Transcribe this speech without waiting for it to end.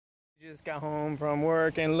Just got home from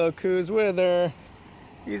work and look who's with her.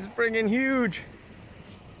 He's friggin' huge.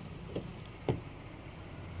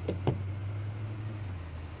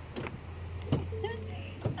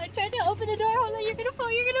 I tried to open the door. Hold on, you're gonna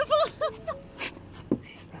fall. You're gonna fall.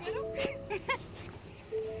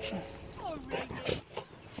 Oh, Reagan.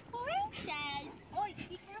 Oh, Dad. Oh,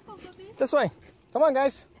 be careful, baby. This way. Come on,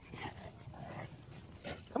 guys.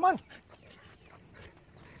 Come on.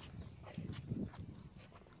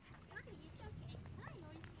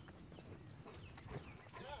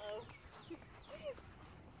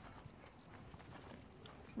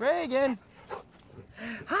 Reagan.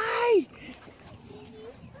 Hi.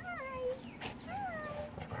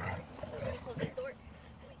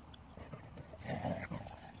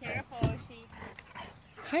 Careful, Oshie.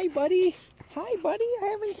 Hi, buddy. Hi, buddy. I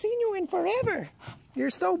haven't seen you in forever. You're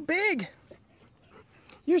so big.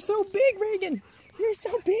 You're so big, Reagan. You're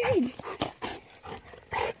so big.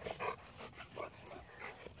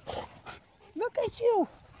 Look at you.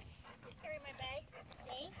 Carry my bag.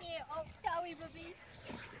 Thank you. Oh, sorry, boobies.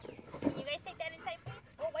 Can you guys take that inside, please?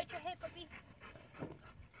 Oh, watch your head, puppy.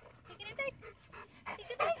 Take it inside. Take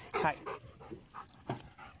it inside. Hi.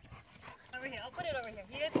 Over here. I'll put it over here.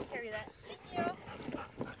 You guys can carry that. Thank you.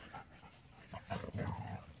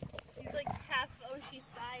 He's like half Oshie's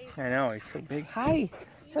size. I know, he's so big. Hi. You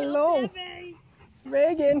Hello. Bag.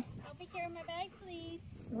 Reagan. I'll be carrying my bag, please.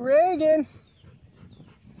 Reagan.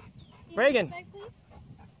 Can you Reagan. Get the bag, please?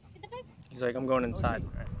 Get the bag. He's like, I'm going inside.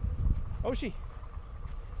 Oshie.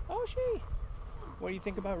 Oshie. What do you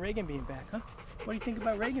think about Reagan being back, huh? What do you think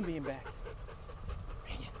about Reagan being back?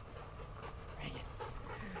 Reagan.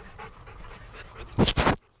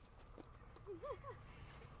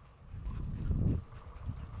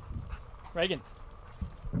 Reagan. Reagan.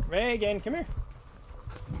 Reagan, come here.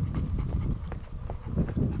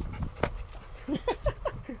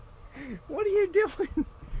 What are you doing?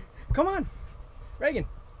 Come on. Reagan.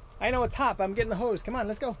 I know it's hot, but I'm getting the hose. Come on,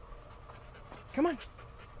 let's go. Come on.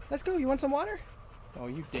 Let's go. You want some water? Oh,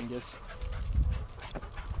 you dingus.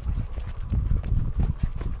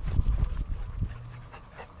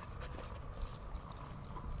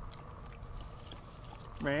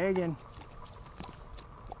 Reagan.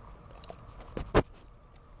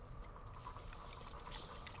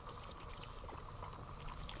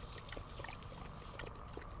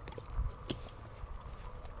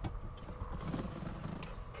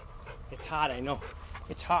 It's hot, I know.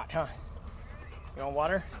 It's hot, huh? You want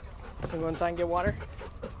water? Can we go inside and get water?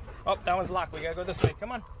 Oh, that one's locked. We gotta go this way.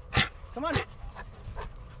 Come on. Come on.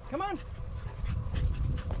 Come on.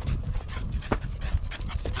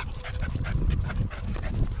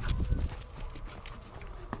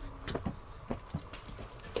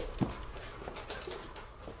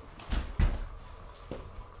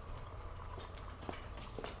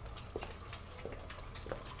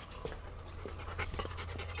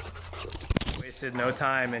 Wasted no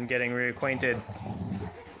time in getting reacquainted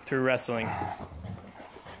through wrestling.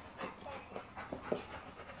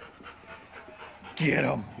 Get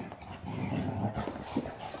him!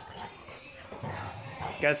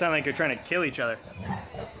 You guys sound like you're trying to kill each other.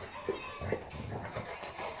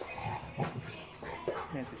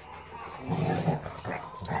 Nancy.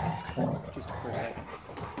 Just for a second.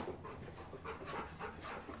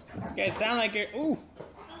 You guys sound like you're... Ooh!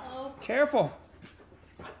 Uh-oh. Careful!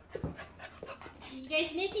 You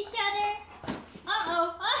guys miss each other?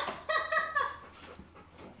 Uh-oh.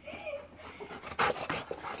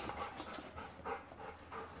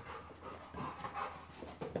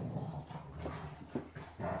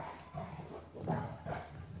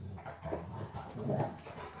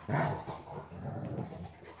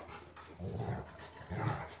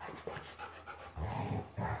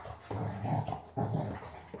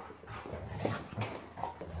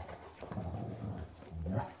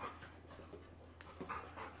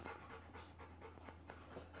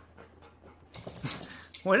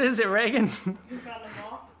 What is it, Reagan? You found them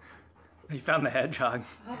all? He found the hedgehog.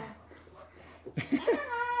 Oh.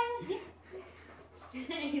 Hi! He's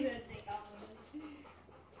gonna take off with it.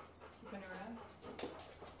 Spin around.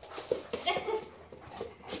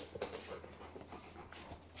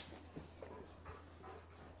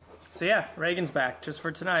 So yeah, Reagan's back just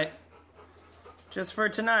for tonight. Just for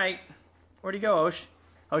tonight. Where'd he go, Osh?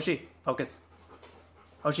 Oshie, focus.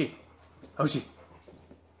 Oshie. Oshie.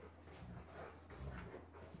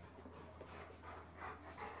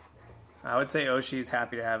 I would say Oshie's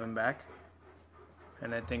happy to have him back.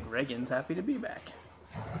 And I think Reagan's happy to be back.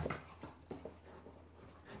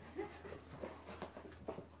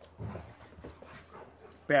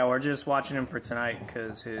 But yeah, we're just watching him for tonight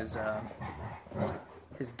because his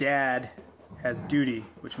dad has duty,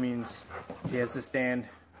 which means he has to stand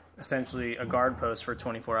essentially a guard post for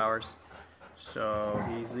 24 hours. So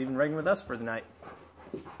he's leaving Reagan with us for the night.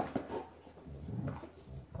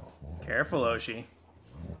 Careful, Oshie.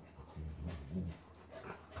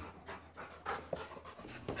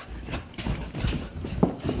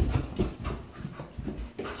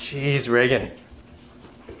 Jeez, Reagan.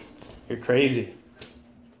 You're crazy.